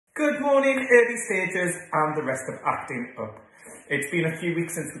Good morning, early stages and the rest of acting up. It's been a few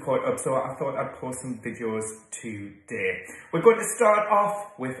weeks since we caught up, so I thought I'd post some videos today. We're going to start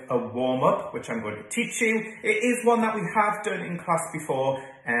off with a warm-up, which I'm going to teach you. It is one that we have done in class before,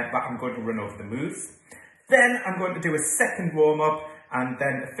 but I'm going to run over the moves. Then I'm going to do a second warm-up, and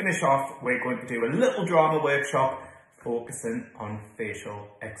then to finish off, we're going to do a little drama workshop focusing on facial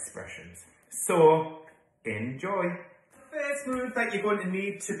expressions. So, enjoy. The first move that you're going to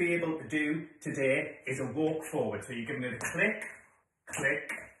need to be able to do today is a walk forward. So you're giving it a click,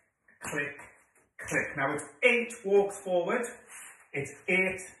 click, click, click. Now it's 8 walks forward, it's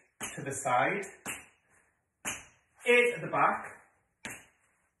 8 to the side, 8 at the back,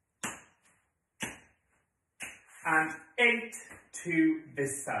 and 8 to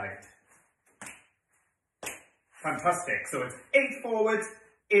this side. Fantastic. So it's 8 forward,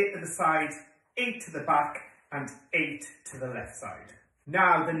 8 to the side, 8 to the back, and 8 to the left side.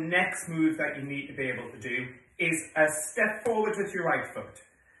 Now the next move that you need to be able to do is a step forward with your right foot,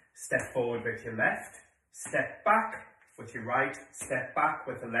 step forward with your left, step back with your right, step back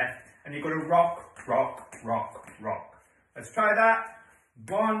with the left, and you're going to rock, rock, rock, rock. Let's try that.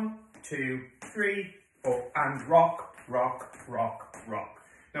 1, 2, 3, 4, and rock, rock, rock, rock.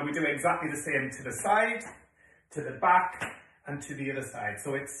 Now we do exactly the same to the side, to the back, and to the other side.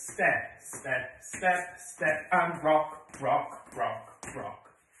 So it's step, step, step, step, and rock, rock, rock, rock.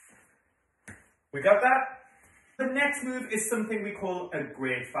 We got that? The next move is something we call a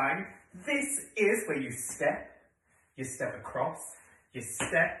grapevine. This is where you step across, you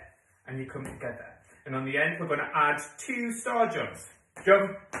step, and you come together. And on the end, we're going to add 2 star jumps.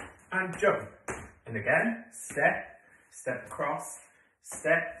 Jump and jump. And again, step, step across,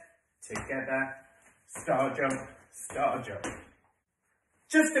 step, together, star jump, star jump.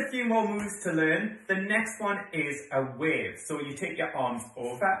 Just a few more moves to learn. The next one is a wave. So you take your arms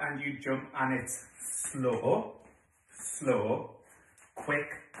over and you jump, and it's slow, slow, quick,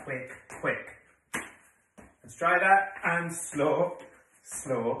 quick, quick. Let's try that. And slow,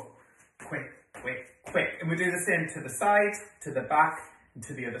 slow, quick, quick, quick. And we do the same to the side, to the back, and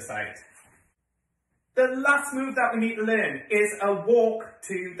to the other side. The last move that we need to learn is a walk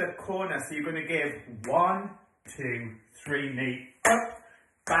to the corner. So you're going to give 1, 2, 3, knee up,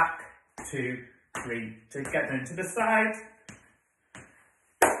 back, 2, 3, together into the side.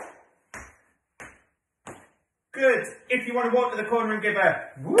 Good. If you want to walk to the corner and give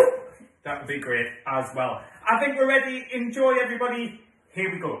a whoop, that would be great as well. I think we're ready. Enjoy, everybody. Here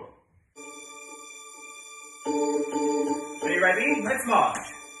we go. Are you ready? Let's march.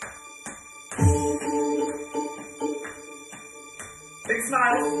 Big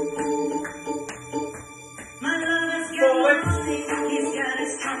smile. Forward. He's got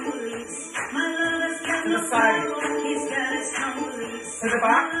his tumbleweeds. My lover's got no side. He's got his tumbleweeds. To the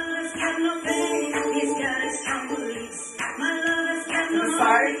back. My lover's got no pain. He's got his tumbleweeds. My lover's got no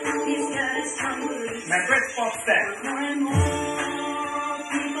side. He's got his tumbleweeds. Remember it's 4 steps. More and more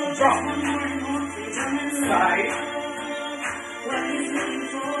people drop. More and more freedom and side. What he's looking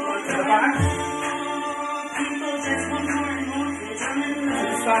for. To the back. People just want more and more freedom and love.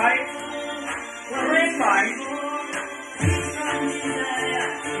 To the side. Grapevine.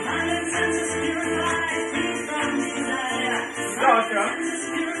 Star jump.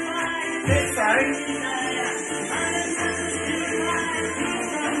 This side.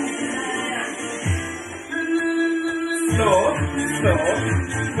 Slow, slow,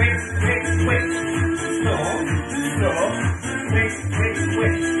 quick, quick, quick. Slow, slow, quick, quick,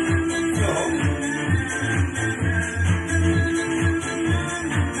 quick. Slow.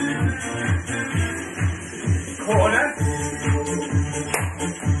 Corner.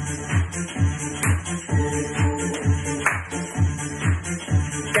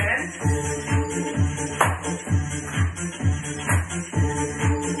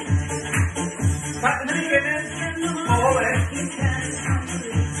 Back to the beginning, forward,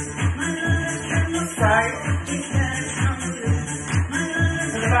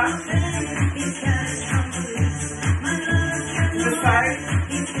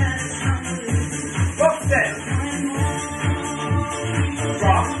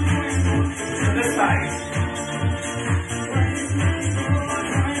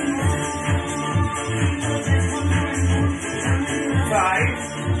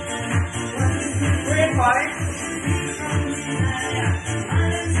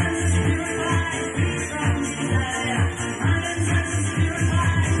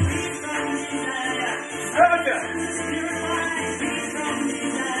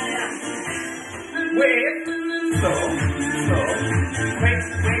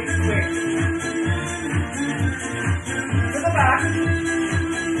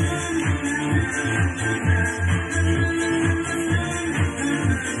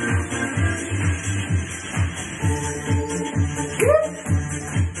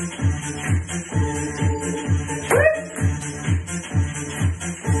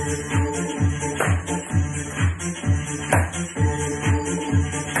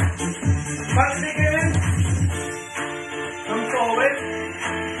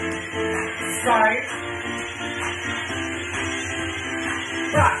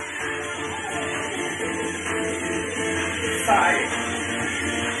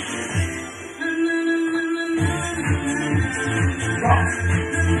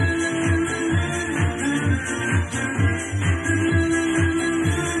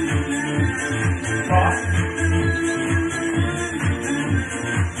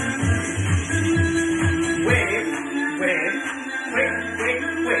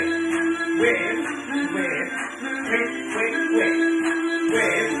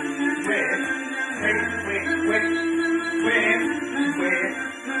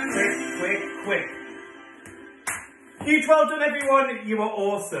 Huge well done everyone, you were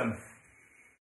awesome.